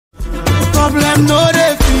problem, no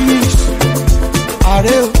they finish. Are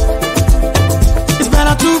you? It's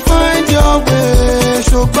better to find your way,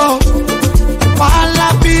 show go. While I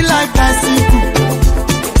be like bicycle.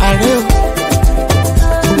 Are you?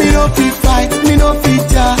 Me no fit fight, me no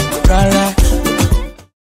fit rara.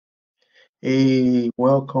 Hey,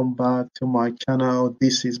 welcome back to my channel.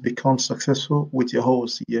 This is Become Successful with your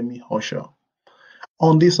host, Yemi Osho.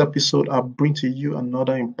 On this episode, I bring to you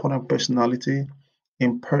another important personality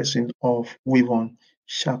in person of Yvonne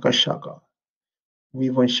Chaka Chaka.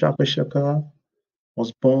 Yvonne Chaka Chaka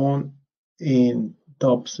was born in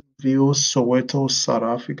Dobsonville, Soweto, South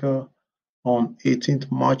Africa on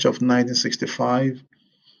 18th March of 1965.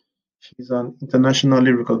 She's an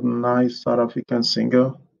internationally recognized South African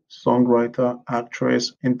singer, songwriter,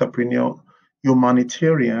 actress, entrepreneur,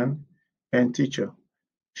 humanitarian, and teacher.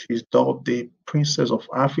 She's dubbed the Princess of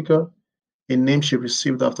Africa, a name she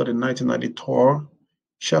received after the 1990 tour.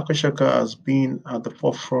 Chaka Chaka has been at the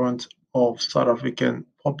forefront of South African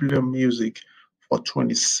popular music for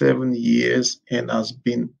 27 years and has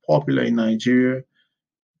been popular in Nigeria,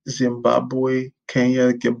 Zimbabwe,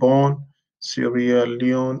 Kenya, Gabon, Sierra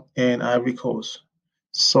Leone, and Ivory Coast.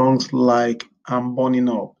 Songs like I'm Burning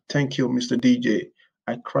Up, Thank You, Mr. DJ,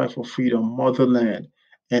 I Cry for Freedom, Motherland,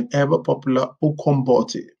 and ever popular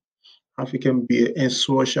Umqombothi, African Beer, and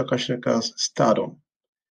Chaka Chaka's Stardom.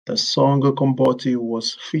 The song Umqombothi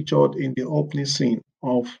was featured in the opening scene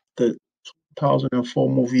of the 2004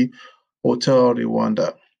 movie Hotel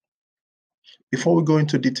Rwanda. Before we go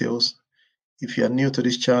into details, if you are new to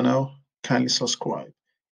this channel, kindly subscribe.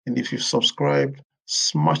 And if you've subscribed,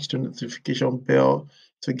 smash the notification bell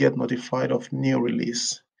to get notified of new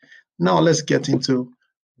release. Now let's get into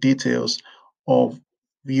details of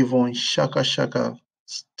Yvonne Chaka Chaka's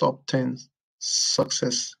top 10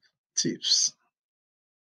 success tips.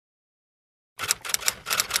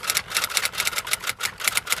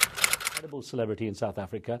 Incredible celebrity in South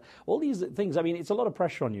Africa. All these things, I mean, it's a lot of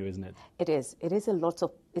pressure on you, isn't it? It is. It is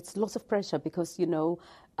it's lots of pressure because,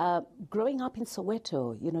 growing up in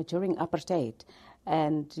Soweto, during apartheid,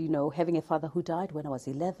 and, having a father who died when I was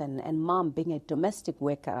 11 and mom being a domestic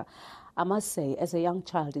worker, I must say, as a young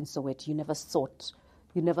child in Soweto, you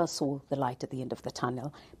never saw the light at the end of the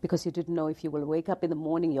tunnel because you didn't know if you will wake up in the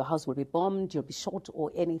morning, your house will be bombed, you'll be shot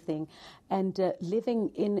or anything. And living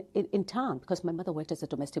in town, because my mother worked as a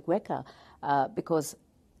domestic worker, because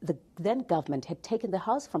the then government had taken the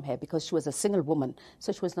house from her because she was a single woman,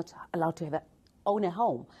 so she was not allowed to own a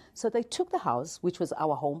home. So they took the house, which was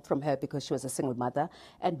our home, from her because she was a single mother,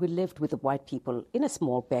 and we lived with the white people in a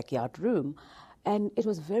small backyard room. And it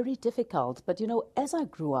was very difficult. But, as I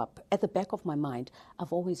grew up, at the back of my mind,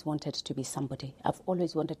 I've always wanted to be somebody. I've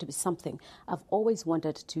always wanted to be something. I've always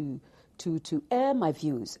wanted to air my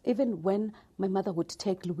views. Even when my mother would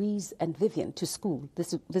take Louise and Vivian to school,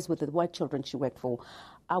 this were the white children she worked for,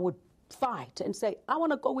 I would fight and say, I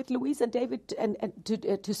want to go with Louise and David and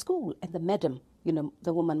to school. And the madam,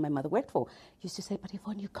 the woman my mother worked for, used to say, but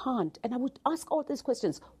Yvonne, you can't. And I would ask all these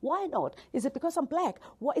questions. Why not? Is it because I'm black?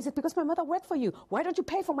 Is it because my mother worked for you? Why don't you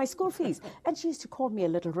pay for my school fees? And she used to call me a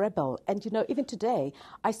little rebel. And, even today,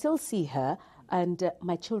 I still see her, and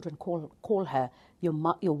my children call her your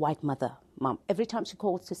white mother, Mom. Every time she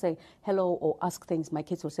calls to say hello or ask things, my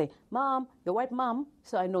kids will say, Mom, your white mom.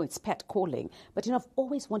 So I know it's Pat calling. But, I've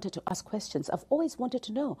always wanted to ask questions. I've always wanted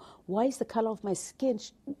to know, why is the color of my skin,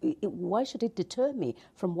 why should it deter me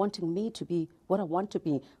from wanting me to be what I want to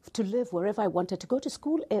be, to live wherever I wanted, to go to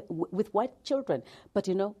school with white children. But,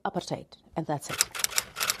 apartheid, and that's it.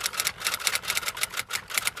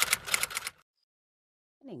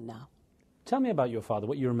 Now. Tell me about your father,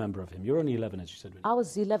 what you remember of him. You're only 11, as you said. I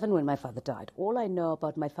was 11 when my father died. All I know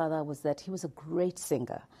about my father was that he was a great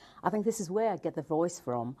singer. I think this is where I get the voice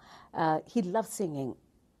from. He loved singing.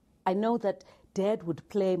 I know that Dad would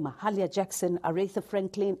play Mahalia Jackson, Aretha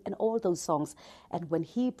Franklin, and all those songs. And when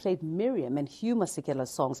he played Miriam and Hugh Masekela's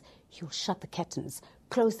songs, he would shut the curtains,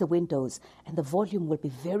 close the windows, and the volume will be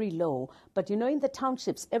very low. But in the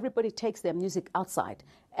townships, everybody takes their music outside,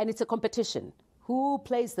 and it's a competition. Who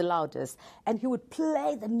plays the loudest? And he would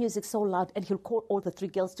play the music so loud, and he'll call all the 3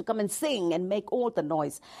 girls to come and sing and make all the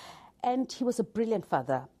noise. And he was a brilliant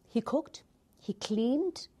father. He cooked, he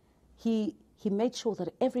cleaned, he made sure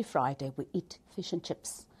that every Friday we eat fish and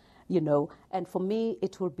chips, And for me,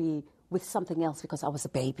 it will be with something else because I was a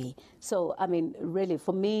baby. So, really,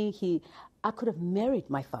 for me, I could have married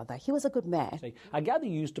my father. He was a good man. I gather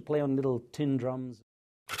you used to play on little tin drums.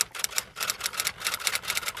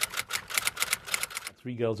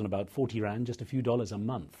 3 girls on about 40 rand, just a few dollars a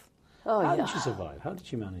month. How did you survive? How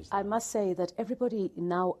did you manage that? I must say that everybody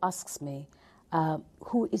now asks me,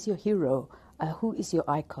 who is your hero? Who is your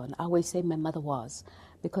icon? I always say my mother was.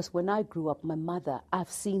 Because when I grew up, my mother,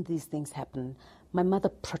 I've seen these things happen. My mother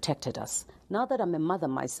protected us. Now that I'm a mother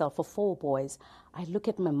myself for 4 boys, I look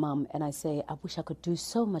at my mom and I say, I wish I could do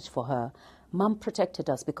so much for her. Mom protected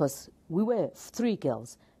us because we were 3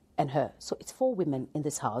 girls and her. So it's 4 women in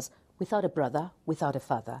this house without a brother, without a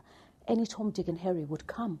father. Any Tom, Dick and Harry would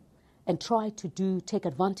come and try to take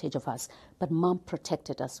advantage of us. But Mom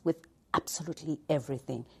protected us with absolutely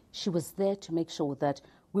everything. She was there to make sure that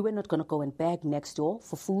we were not going to go and beg next door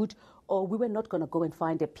for food, or we were not going to go and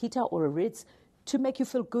find a Peter or a Ritz to make you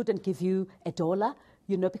feel good and give you $1,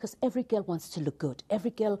 because every girl wants to look good.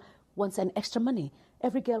 Every girl wants an extra money.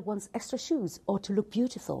 Every girl wants extra shoes or to look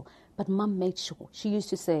beautiful. But Mom made sure. She used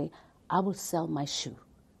to say, I will sell my shoe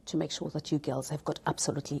to make sure that you girls have got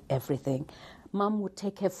absolutely everything. Mom would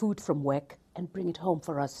take her food from work and bring it home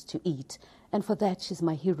for us to eat. And for that, she's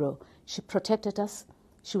my hero. She protected us.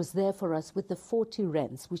 She was there for us with the 40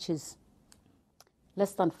 rands, which is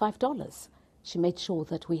less than $5. She made sure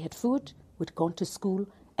that we had food, we'd gone to school,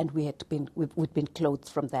 and we'd been clothed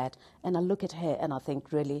from that. And I look at her and I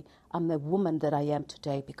think, really, I'm the woman that I am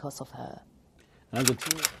today because of her. As a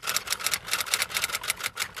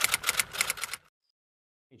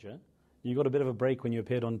teenager, you got a bit of a break when you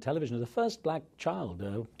appeared on television as the first black child,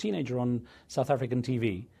 a teenager on South African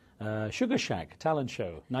TV. Sugar Shack talent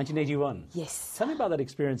show, 1981. Yes. Tell me about that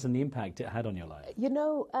experience and the impact it had on your life.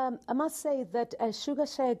 I must say that Sugar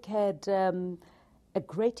Shack had a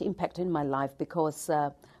great impact in my life because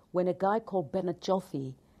when a guy called Bernard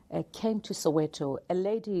Joffe came to Soweto, a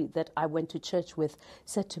lady that I went to church with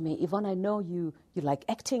said to me, Yvonne, I know you like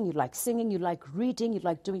acting, you like singing, you like reading, you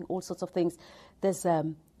like doing all sorts of things. There's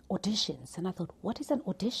auditions. And I thought, what is an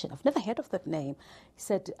audition? I've never heard of that name. He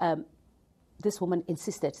said, this woman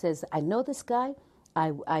insisted, says, I know this guy,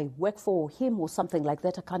 I work for him or something like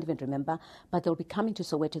that, I can't even remember, but they'll be coming to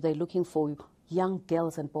Soweto, they're looking for young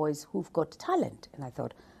girls and boys who've got talent. And I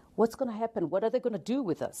thought, what's going to happen? What are they going to do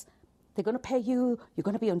with us? They're going to pay you, you're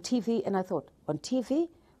going to be on TV. And I thought, on TV?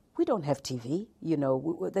 We don't have TV,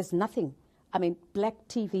 there's nothing. I mean, black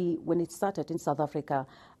TV, when it started in South Africa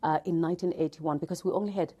in 1981, because we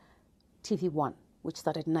only had TV1, which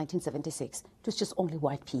started in 1976, it was just only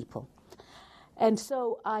white people. And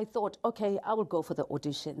so I thought, okay, I will go for the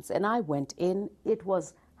auditions. And I went in. It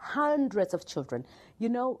was hundreds of children.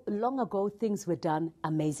 Long ago, things were done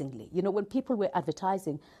amazingly. When people were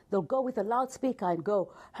advertising, they'll go with a loudspeaker and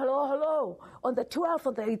go, hello, hello, on the 12th,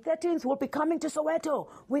 on the 13th, we'll be coming to Soweto.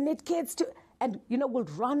 We need kids to... And, we'll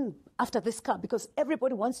run after this car because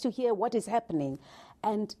everybody wants to hear what is happening.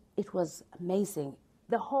 And it was amazing.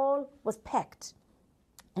 The hall was packed.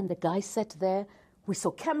 And the guy sat there. We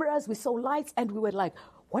saw cameras, we saw lights, and we were like,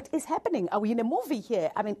 what is happening? Are we in a movie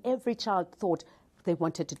here? I mean, every child thought they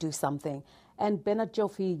wanted to do something. And Bernard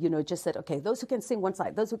Joffe, just said, okay, those who can sing one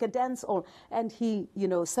side, those who can dance, and he,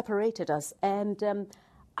 separated us. And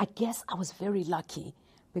I guess I was very lucky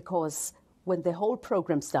because when the whole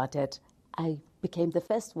program started, I became the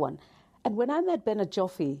first one. And when I met Bernard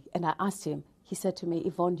Joffe and I asked him, he said to me,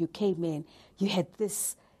 Yvonne, you came in, you had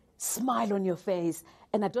this smile on your face,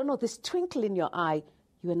 and I don't know, this twinkle in your eye.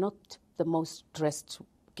 You were not the most dressed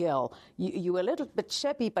girl. You were a little bit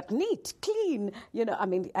shabby, but neat, clean,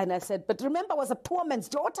 and I said, but remember, I was a poor man's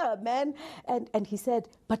daughter, man. And he said,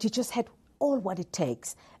 but you just had all what it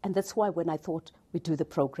takes. And that's why when I thought we'd do the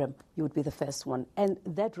program, you would be the first one. And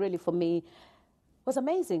that really, for me, was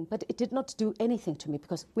amazing. But it did not do anything to me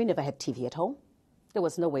because we never had TV at home. There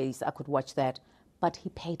was no ways I could watch that. But he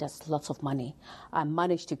paid us lots of money. I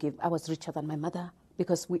managed to I was richer than my mother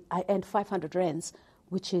because I earned 500 rands,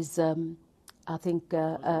 which is, I think,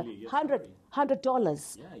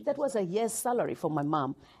 $100. Yeah, that was a year's salary for my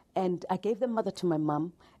mom. And I gave the mother to my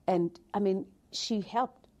mom. And, I mean, she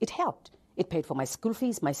helped. It helped. It paid for my school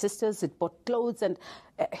fees, my sisters. It bought clothes. And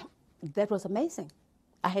that was amazing.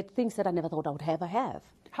 I had things that I never thought I would ever have.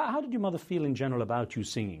 How did your mother feel in general about you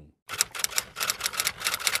singing?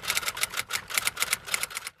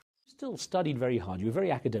 Still studied very hard. You were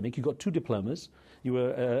very academic. You got 2 diplomas. You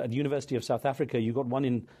were at the University of South Africa. You got one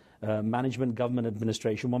in management, government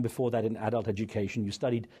administration, one before that in adult education. You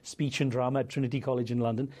studied speech and drama at Trinity College in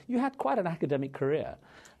London. You had quite an academic career.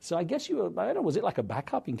 So I guess you were, I don't know, was it like a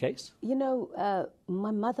backup in case? My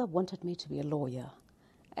mother wanted me to be a lawyer.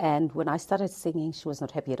 And when I started singing, she was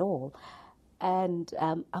not happy at all. And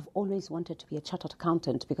I've always wanted to be a chartered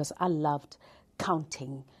accountant because I loved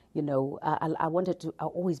counting. I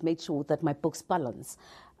always made sure that my books balance.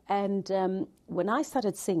 And when I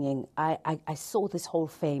started singing, I saw this whole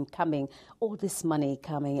fame coming, all this money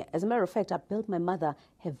coming. As a matter of fact, I built my mother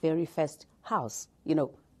her very first house,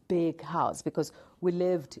 big house, because we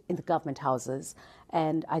lived in the government houses.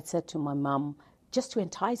 And I said to my mom, just to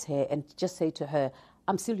entice her and just say to her,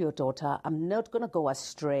 I'm still your daughter. I'm not going to go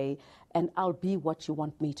astray, and I'll be what you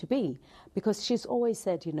want me to be. Because she's always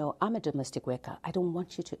said, I'm a domestic worker. I don't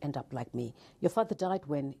want you to end up like me. Your father died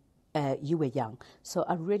when you were young. So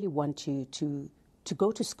I really want you to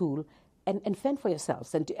go to school and fend for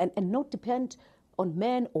yourselves and not depend on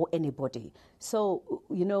men or anybody. So,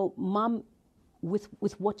 Mom,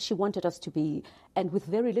 with what she wanted us to be and with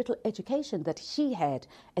very little education that she had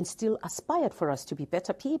and still aspired for us to be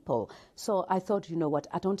better people. So I thought, you know what,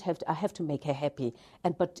 I have to make her happy.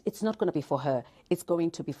 But it's not going to be for her. It's going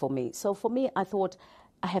to be for me. So for me, I thought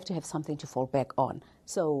I have to have something to fall back on.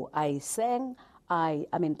 So I sang.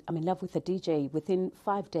 I'm in love with the DJ. Within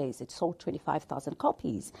 5 days, it sold 25,000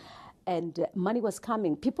 copies. And money was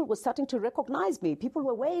coming. People were starting to recognize me. People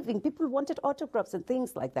were waving. People wanted autographs and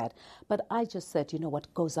things like that. But I just said,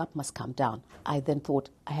 what goes up must come down. I then thought,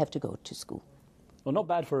 I have to go to school. Well, not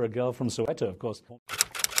bad for a girl from Soweto, of course. To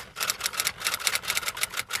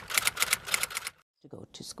go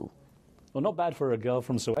to school. Well, not bad for a girl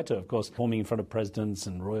from Soweto, of course, performing in front of presidents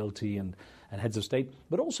and royalty and heads of state,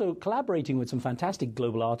 but also collaborating with some fantastic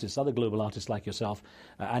global artists, other global artists like yourself,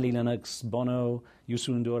 Ali Lennox, Bono,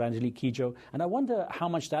 Youssou N'Dour, Angelique Kidjo. And I wonder how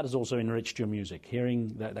much that has also enriched your music,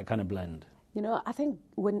 hearing that kind of blend. I think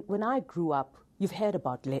when I grew up, you've heard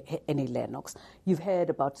about Annie Lennox, you've heard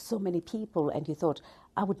about so many people, and you thought,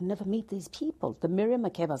 I would never meet these people, the Miriam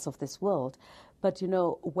Makebas of this world. But,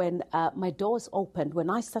 when my doors opened, when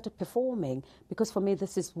I started performing, because for me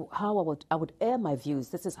this is how I would air my views,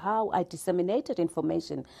 this is how I disseminated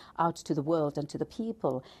information out to the world and to the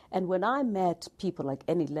people. And when I met people like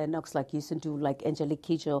Annie Lennox, like Youssou N'Dour, like Angelique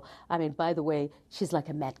Kidjo, by the way, she's like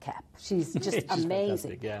a madcap. She's just she's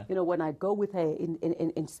amazing. Yeah. When I go with her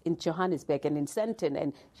in Johannesburg and in Sandton,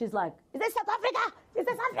 and she's like, is this South Africa? Is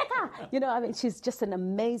this Africa? She's just an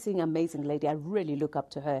amazing, amazing lady. I really look up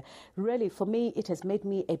to her. Really, for me, it has made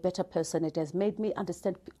me a better person. It has made me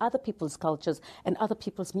understand other people's cultures and other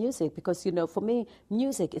people's music. Because, for me,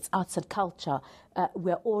 music, it's arts and culture.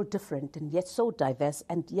 We're all different and yet so diverse,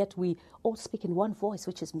 and yet we all speak in one voice,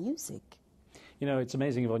 which is music. It's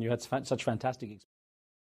amazing, Yvonne. You had such fantastic experience.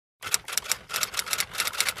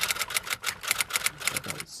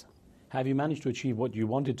 Have you managed to achieve what you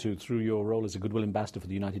wanted to through your role as a Goodwill Ambassador for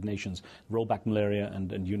the United Nations, Rollback Malaria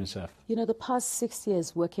and UNICEF? The past 6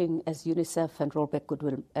 years working as UNICEF and Rollback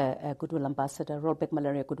Goodwill Ambassador, Rollback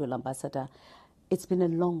Malaria Goodwill Ambassador, it's been a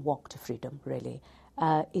long walk to freedom, really.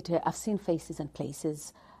 I've seen faces and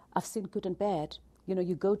places. I've seen good and bad.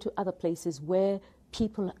 You go to other places where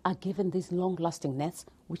people are given these long-lasting nets,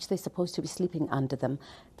 which they're supposed to be sleeping under them.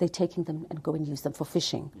 They're taking them and go and use them for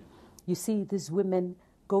fishing. Yeah. You see these women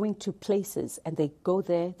going to places, and they go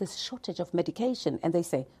there, there's a shortage of medication, and they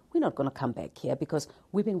say, we're not going to come back here because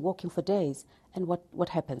we've been walking for days. And what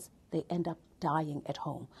happens? They end up dying at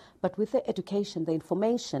home. But with the education, the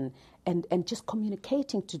information, and just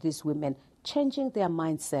communicating to these women, changing their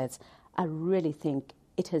mindsets, I really think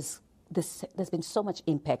there's been so much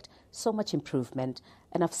impact, so much improvement.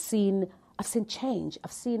 And I've seen change.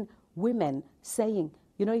 I've seen women saying,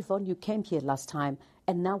 Yvonne, you came here last time,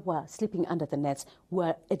 and now we're sleeping under the nets.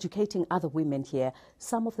 We're educating other women here.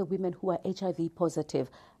 Some of the women who are HIV positive,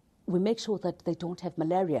 we make sure that they don't have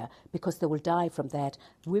malaria because they will die from that.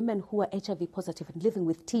 Women who are HIV positive and living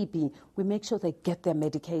with TB, we make sure they get their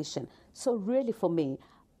medication. So really for me,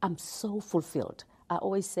 I'm so fulfilled. I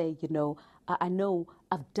always say, I know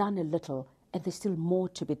I've done a little and there's still more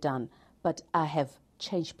to be done, but I have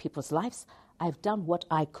changed people's lives. I've done what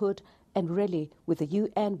I could. And really, with the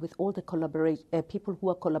UN, with all the people who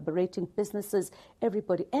are collaborating, businesses,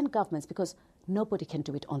 everybody, and governments, because nobody can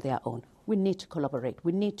do it on their own. We need to collaborate.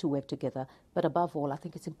 We need to work together. But above all, I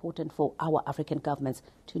think it's important for our African governments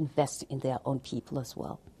to invest in their own people as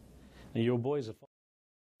well. And your boys are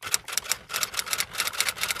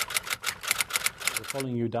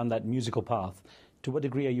following you down that musical path. To what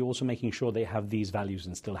degree are you also making sure they have these values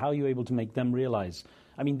instilled? How are you able to make them realize?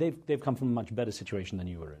 They've come from a much better situation than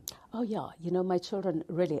you were in. Oh, yeah. My children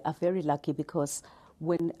really are very lucky because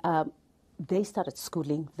when they started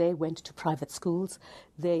schooling, they went to private schools.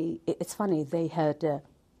 It's funny, they had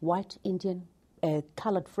white, Indian,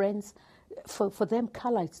 colored friends. For them,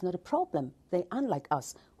 color is not a problem. They're unlike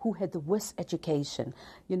us, who had the worst education.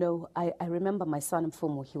 I remember my son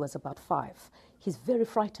Mfumu, he was about 5. he's very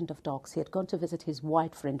frightened of dogs. He had gone to visit his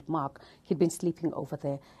white friend, Mark. He'd been sleeping over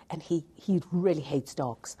there, and he really hates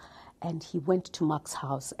dogs. And he went to Mark's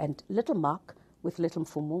house, and little Mark with little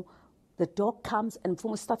Mfumu, the dog comes, and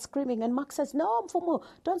Mfumu starts screaming, and Mark says, no, Mfumu,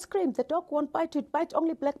 don't scream. The dog won't bite you. It bites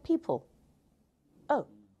only black people. Oh.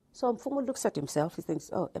 So Mfumu looks at himself. He thinks,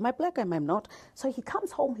 oh, am I black? Am I not? So he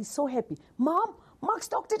comes home. He's so happy. Mom, Mark's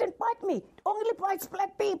dog didn't bite me. It only bites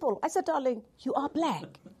black people. I said, darling, you are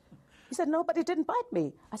black. He said, no, but it didn't bite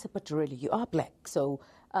me. I said, but really, you are black. So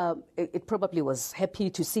it probably was happy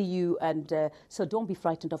to see you. And so don't be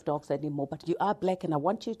frightened of dogs anymore. But you are black, and I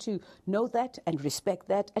want you to know that and respect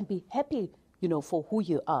that and be happy, for who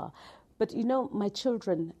you are. But, my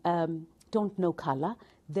children don't know color.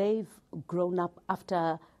 They've grown up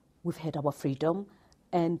after we've had our freedom.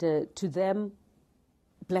 And to them,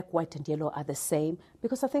 black, white, and yellow are the same,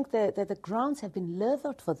 because I think that the grounds have been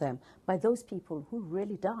leveled for them by those people who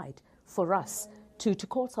really died for us to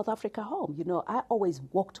call South Africa home. I always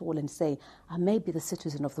walk tall and say, I may be the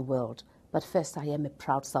citizen of the world, but first I am a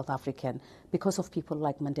proud South African because of people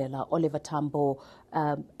like Mandela, Oliver Tambo,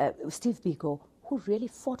 Steve Biko, who really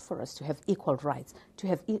fought for us to have equal rights, to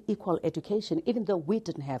have equal education, even though we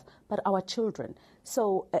didn't have, but our children.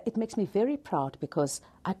 So it makes me very proud because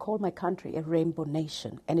I call my country a rainbow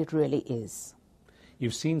nation, and it really is.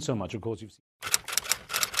 You've seen so much, of course. You've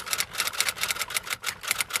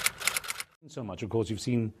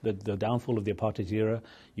seen the downfall of the apartheid era.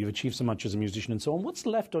 You've achieved so much as a musician and so on. What's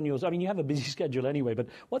left on yours? I mean, you have a busy schedule anyway, but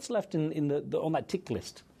what's left on that tick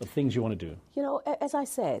list of things you want to do? As I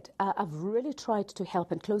said, I've really tried to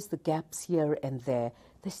help and close the gaps here and there.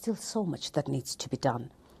 There's still so much that needs to be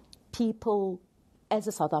done. People, as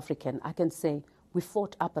a South African, I can say we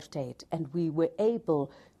fought apartheid, and we were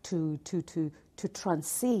able to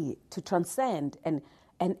transcend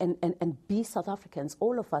and be South Africans,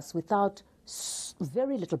 all of us, without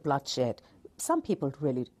very little bloodshed. Some people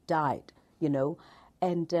really died,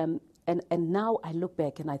 and now I look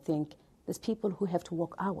back and I think there's people who have to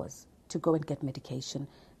walk hours to go and get medication.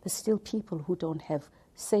 There's still people who don't have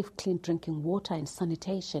safe, clean drinking water and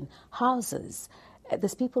sanitation, houses.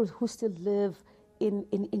 There's people who still live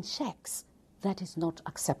in shacks. That is not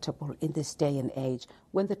acceptable in this day and age,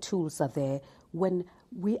 when the tools are there, when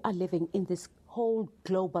we are living in this whole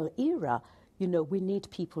global era. We need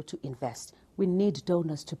people to invest. We need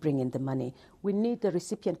donors to bring in the money. We need the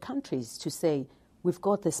recipient countries to say, we've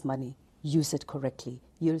got this money, use it correctly,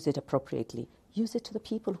 use it appropriately, use it to the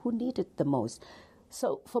people who need it the most.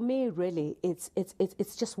 So for me, really, it's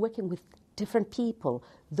just working with different people,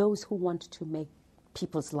 those who want to make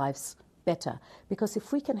people's lives better. Because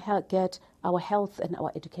if we can get our health and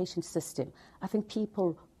our education system, I think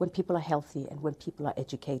when people are healthy and when people are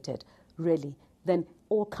educated, really, then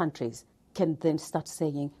all countries can then start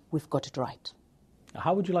saying, we've got it right.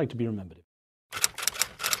 How would you like to be remembered? How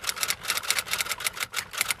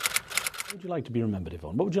would you like to be remembered,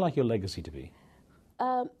 Yvonne? What would you like your legacy to be?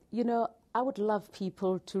 I would love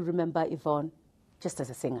people to remember Yvonne just as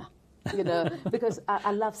a singer. Because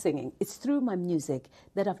I love singing. It's through my music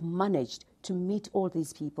that I've managed to meet all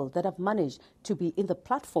these people, that I've managed to be in the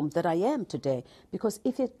platform that I am today. Because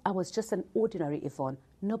if I was just an ordinary Yvonne,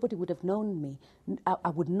 nobody would have known me. I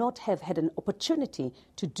would not have had an opportunity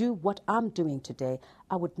to do what I'm doing today.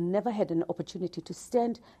 I would never had an opportunity to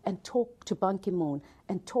stand and talk to Ban Ki-moon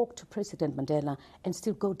and talk to President Mandela and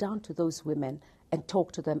still go down to those women and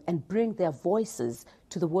talk to them and bring their voices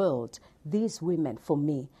to the world. These women, for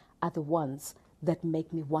me, are the ones that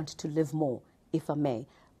make me want to live more, if I may.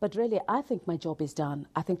 But really, I think my job is done.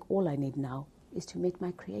 I think all I need now is to meet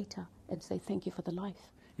my Creator and say thank you for the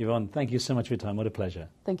life. Yvonne, thank you so much for your time. What a pleasure.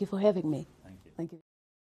 Thank you for having me. Thank you. Thank you.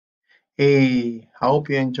 Hey, I hope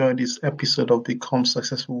you enjoyed this episode of Become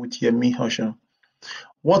Successful with Yemi Osho.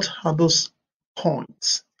 What are those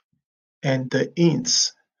points and the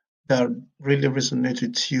hints that really resonate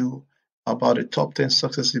with you about the top 10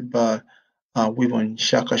 successes by Yvonne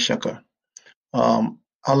Chaka Chaka?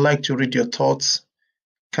 I'd like to read your thoughts.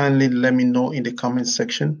 Kindly let me know in the comment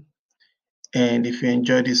section. And if you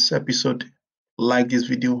enjoyed this episode, like this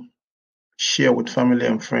video, share with family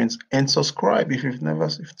and friends, and subscribe if you've never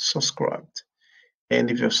subscribed. And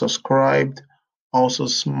if you've subscribed, also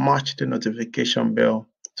smash the notification bell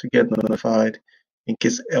to get notified in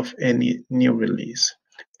case of any new release.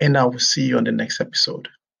 And I will see you on the next episode.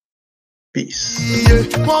 Peace.